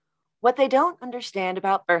What they don't understand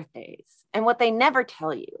about birthdays and what they never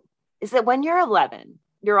tell you is that when you're 11,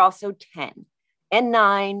 you're also 10 and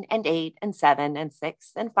 9 and 8 and 7 and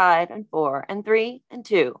 6 and 5 and 4 and 3 and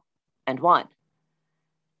 2 and 1.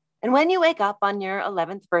 And when you wake up on your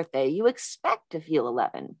 11th birthday, you expect to feel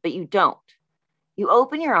 11, but you don't. You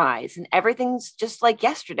open your eyes and everything's just like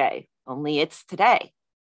yesterday, only it's today.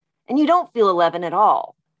 And you don't feel 11 at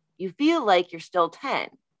all. You feel like you're still 10.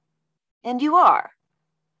 And you are,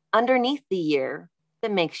 underneath the year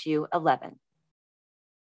that makes you 11.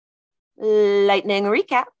 Lightning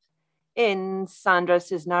recap. In Sandra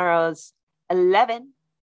Cisneros' 11,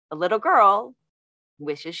 a little girl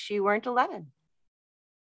wishes she weren't 11.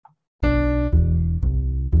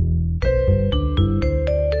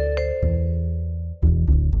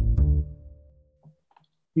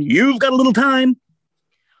 You've got a little time.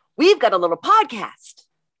 We've got a little podcast.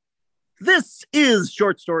 This is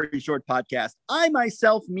Short Story Short Podcast. I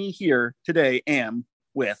myself, me here today, am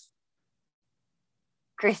with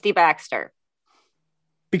Christy Baxter.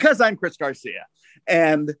 Because I'm Chris Garcia.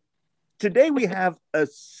 And today we have a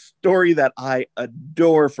story that I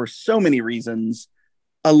adore for so many reasons.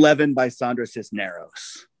 11 by Sandra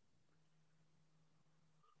Cisneros.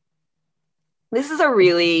 This is a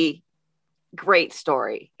really great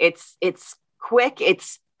story. It's quick,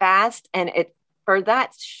 it's fast, and it for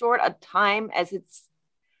that short a time as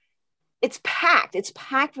it's packed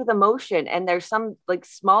with emotion, and there's some like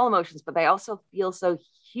small emotions, but they also feel so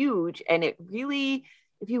huge. And it really,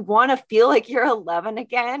 if you want to feel like you're 11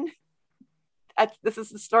 again, this is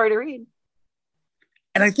the story to read.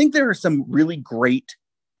 And I think there are some really great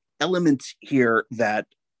elements here that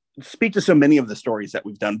speak to so many of the stories that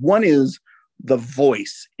we've done. One is the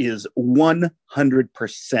voice is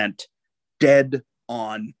 100% dead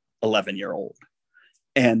on 11-year-old.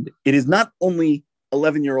 And it is not only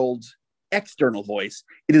 11-year-old's external voice,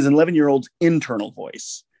 it is an 11-year-old's internal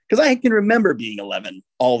voice. Because I can remember being 11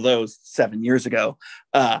 all those 7 years ago,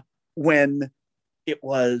 when there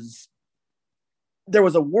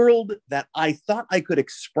was a world that I thought I could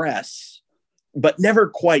express, but never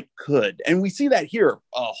quite could. And we see that here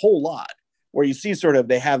a whole lot, where you see sort of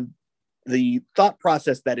they have the thought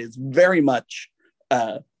process that is very much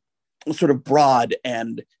sort of broad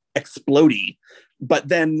and explodey. But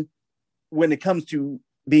then when it comes to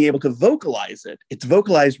being able to vocalize it, it's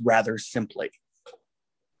vocalized rather simply.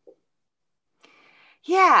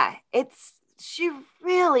 Yeah, she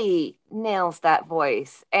really nails that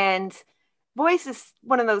voice. And voice is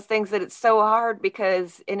one of those things that it's so hard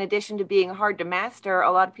because in addition to being hard to master,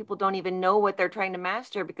 a lot of people don't even know what they're trying to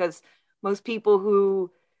master, because most people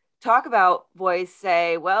who talk about voice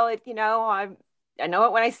say, well, I know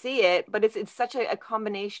it when I see it, but it's such a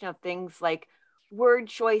combination of things like word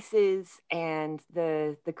choices and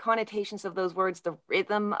the connotations of those words, the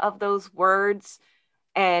rhythm of those words,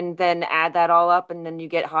 and then add that all up, and then you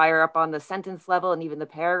get higher up on the sentence level and even the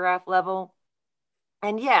paragraph level.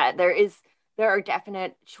 And yeah, there are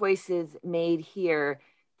definite choices made here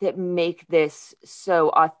that make this so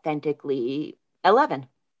authentically 11.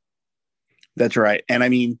 That's right. And I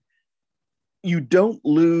mean, you don't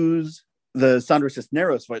lose the Sandra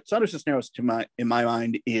Cisneros voice. Sandra Cisneros, in my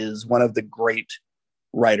mind, is one of the great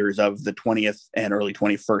writers of the 20th and early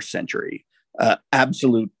 21st century.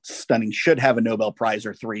 Absolute stunning, should have a Nobel Prize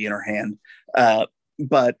or 3 in her hand.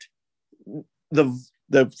 But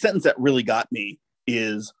the sentence that really got me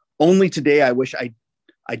is, only today I wish I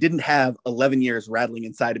didn't have 11 years rattling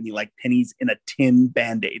inside of me like pennies in a tin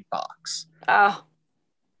Band-Aid box. Oh.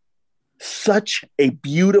 Such a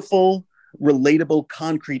beautiful, relatable,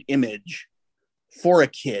 concrete image for a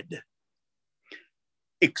kid,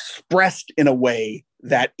 expressed in a way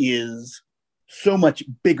that is so much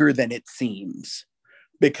bigger than it seems,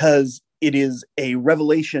 because it is a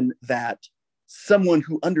revelation that someone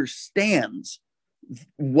who understands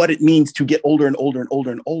what it means to get older and older and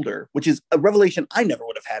older and older, which is a revelation I never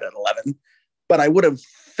would have had at 11, but I would have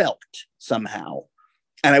felt somehow.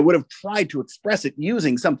 And I would have tried to express it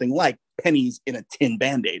using something like pennies in a tin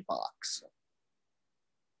Band-Aid box.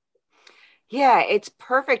 Yeah, it's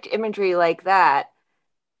perfect imagery like that,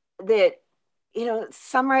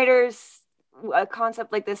 some writers, a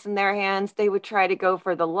concept like this in their hands, they would try to go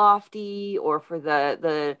for the lofty or for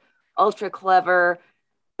the ultra clever,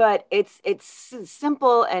 but it's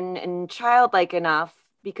simple and childlike enough,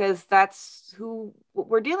 because that's what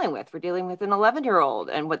we're dealing with. We're dealing with an 11-year-old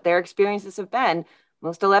and what their experiences have been.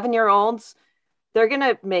 Most 11-year-olds, they're going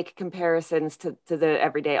to make comparisons to the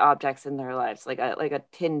everyday objects in their lives, like a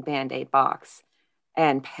tin Band-Aid box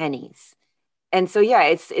and pennies. And so, yeah,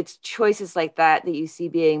 it's choices like that you see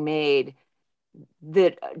being made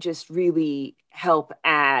that just really help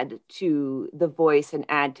add to the voice and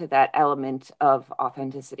add to that element of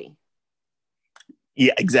authenticity.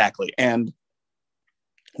 Yeah, exactly. And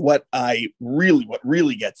what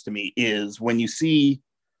really gets to me is when you see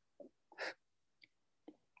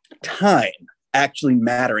time actually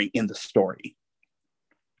mattering in the story.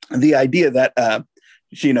 The idea that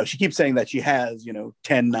she keeps saying that she has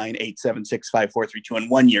 10, 9, 8, 7, 6, 5, 4, 3, 2, and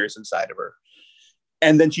 1 years inside of her,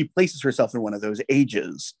 and then she places herself in one of those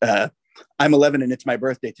ages. I'm 11 and it's my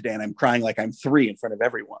birthday today, and I'm crying like I'm 3 in front of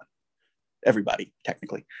everybody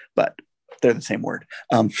technically, but they're the same word.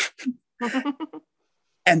 And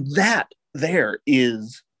that there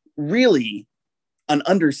is really an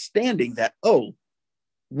understanding that,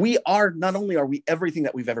 we are, not only are we everything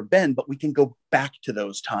that we've ever been, but we can go back to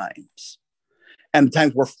those times. And the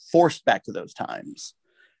times we're forced back to those times.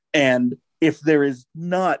 And if there is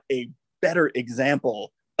not a better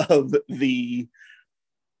example of the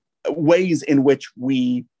ways in which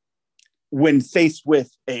we, when faced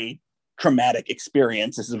with a traumatic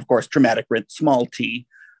experience, this is of course traumatic writ small t,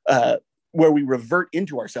 where we revert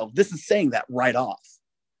into ourselves, this is saying that right off.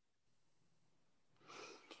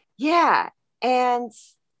 Yeah. And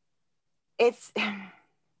it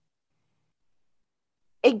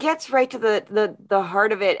gets right to the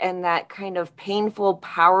heart of it, and that kind of painful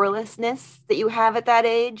powerlessness that you have at that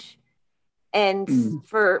age, and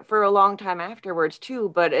for a long time afterwards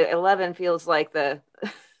too. But 11 feels like the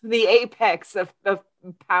the apex of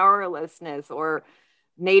powerlessness, or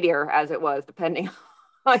nadir as it was, depending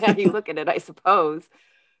on how you look at it, I suppose.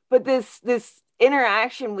 But this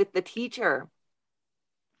interaction with the teacher,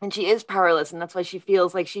 and she is powerless, and that's why she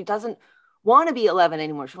feels like she doesn't want to be 11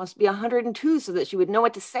 anymore. She wants to be 102 so that she would know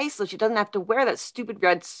what to say, so she doesn't have to wear that stupid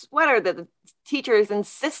red sweater that the teacher is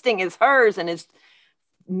insisting is hers and is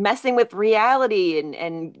messing with reality.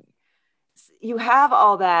 And you have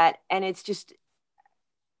all that, and it's just,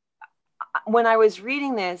 when I was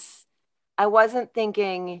reading this, I wasn't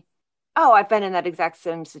thinking, oh, I've been in that exact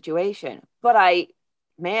same situation. But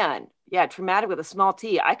man, yeah, traumatic with a small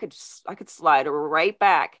t. I could slide right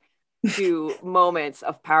back to moments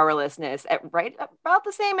of powerlessness at right about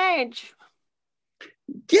the same age.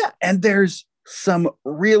 Yeah, and there's some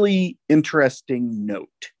really interesting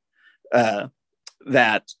note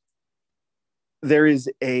that there is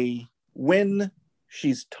when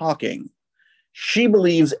she's talking, she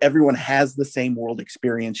believes everyone has the same world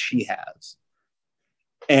experience she has.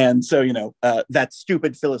 And so, that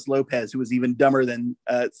stupid Phyllis Lopez, who was even dumber than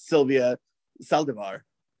Sylvia Saldivar,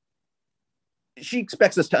 she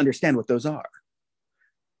expects us to understand what those are.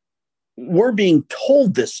 We're being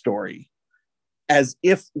told this story as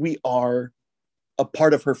if we are a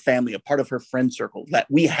part of her family, a part of her friend circle, that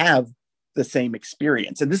we have the same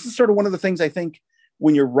experience. And this is sort of one of the things I think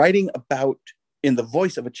when you're writing about in the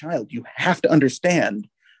voice of a child, you have to understand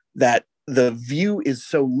that the view is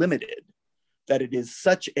so limited, that it is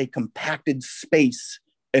such a compacted space,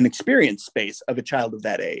 an experience space of a child of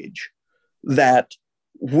that age, that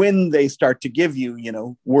when they start to give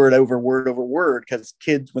you, word over word over word, because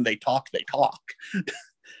kids, when they talk,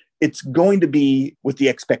 it's going to be with the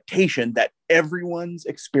expectation that everyone's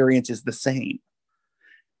experience is the same.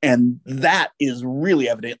 And that is really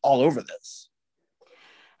evident all over this.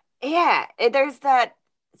 Yeah, there's that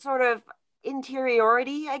sort of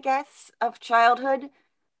interiority, I guess, of childhood,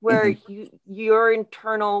 where your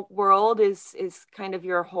internal world is kind of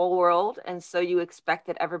your whole world, and so you expect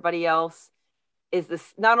that everybody else is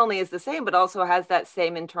this, not only is the same, but also has that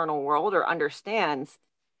same internal world or understands.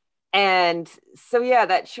 And so, yeah,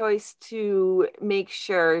 that choice to make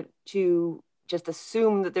sure to just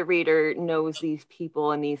assume that the reader knows these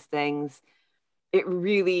people and these things, it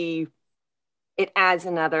adds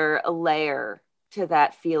another layer to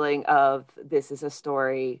that feeling of, this is a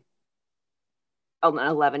story an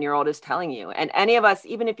 11-year-old is telling you. And any of us,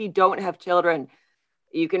 even if you don't have children,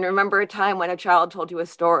 you can remember a time when a child told you a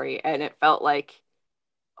story and it felt like,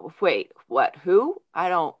 wait, what, who?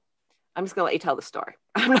 I'm just gonna let you tell the story.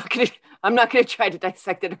 I'm not gonna try to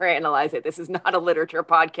dissect it or analyze it. This is not a literature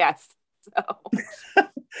podcast. So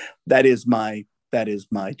that is my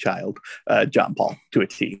child, John Paul, to a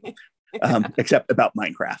T, except about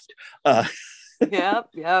Minecraft.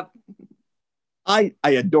 Yep. I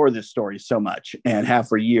adore this story so much and have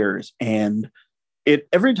for years. And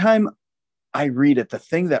every time I read it, the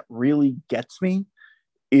thing that really gets me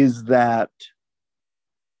is that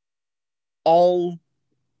all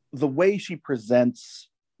the way she presents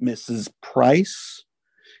Mrs. Price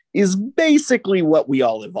is basically what we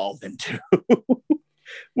all evolve into,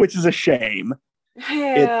 which is a shame.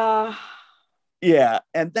 Yeah.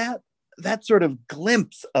 And that sort of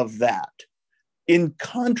glimpse of that in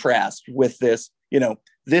contrast with this,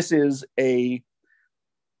 this is a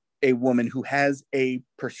woman who has a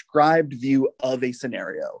prescribed view of a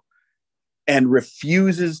scenario and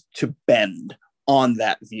refuses to bend on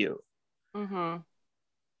that view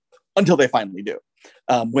until they finally do,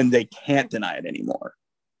 when they can't deny it anymore.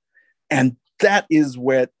 And that is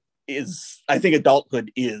what I think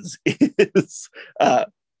adulthood is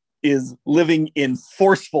living in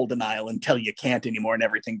forceful denial until you can't anymore and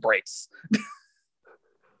everything breaks.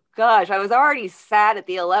 Gosh, I was already sad at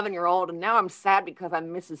the 11-year-old, and now I'm sad because I'm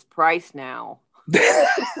Mrs. Price now.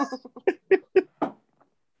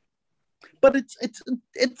 But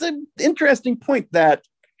it's an interesting point that,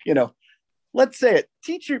 let's say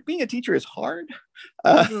it, being a teacher is hard.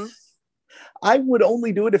 I would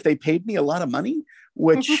only do it if they paid me a lot of money,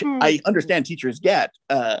 which I understand teachers get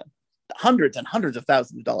hundreds and hundreds of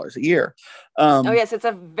thousands of dollars a year. Oh yes, it's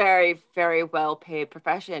a very, very well paid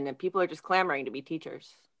profession, and people are just clamoring to be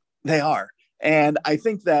teachers. They are. And I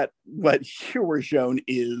think that what here we're shown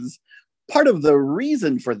is part of the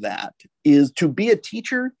reason for that is to be a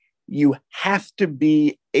teacher, you have to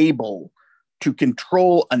be able to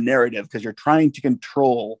control a narrative because you're trying to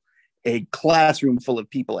control a classroom full of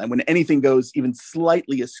people. And when anything goes even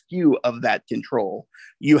slightly askew of that control,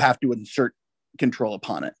 you have to insert control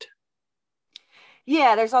upon it.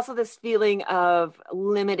 Yeah, there's also this feeling of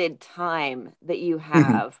limited time that you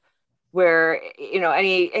have. Where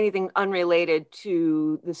anything unrelated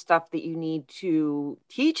to the stuff that you need to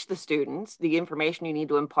teach the students, the information you need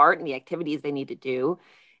to impart and the activities they need to do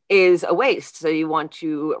is a waste. So you want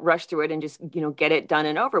to rush through it and just get it done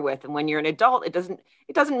and over with. And when you're an adult, it doesn't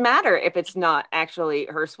matter if it's not actually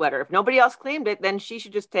her sweater. If nobody else claimed it, then she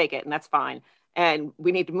should just take it, and that's fine. And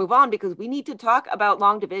we need to move on because we need to talk about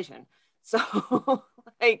long division. So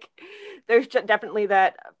there's definitely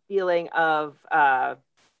that feeling of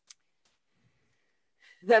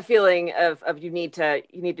you need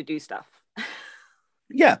to do stuff.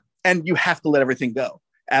 Yeah, and you have to let everything go.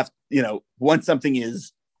 After once something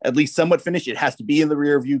is at least somewhat finished, it has to be in the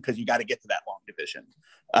rear view because you got to get to that long division.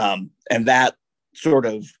 And that sort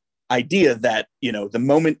of idea that the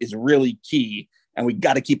moment is really key, and we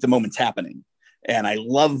got to keep the moments happening. And I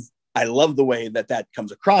love the way that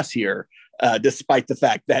comes across here, despite the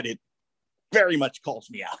fact that it very much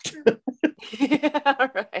calls me out. Yeah,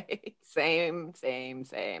 right. Same.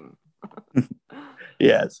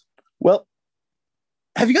 Yes. Well,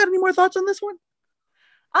 have you got any more thoughts on this one?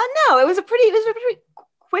 No, it was a pretty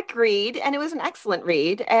quick read, and it was an excellent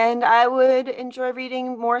read, and I would enjoy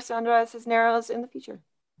reading more Sandra Cisneros in the future.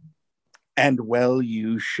 And well,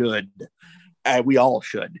 you should. We all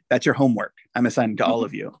should. That's your homework. I'm assigning to all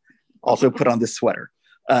of you. Also, put on this sweater.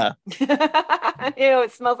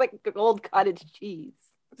 It smells like old cottage cheese.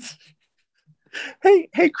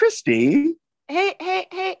 Hey, Christy. Hey.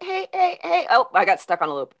 Oh, I got stuck on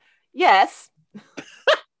a loop. Yes.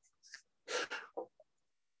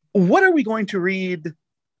 What are we going to read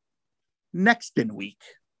next in week?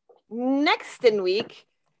 Next in week,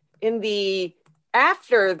 in the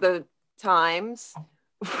after the times,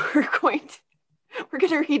 we're going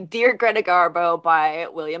to read Dear Greta Garbo by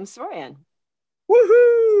William Saroyan.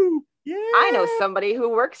 Woohoo! Yeah. I know somebody who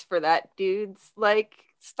works for that dude's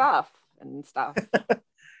stuff.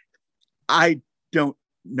 I don't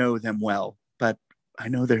know them well, but I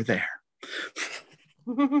know they're there.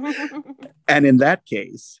 And in that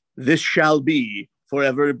case, this shall be,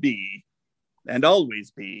 forever be, and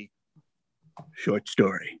always be Short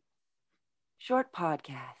Story. Short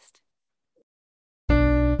podcast.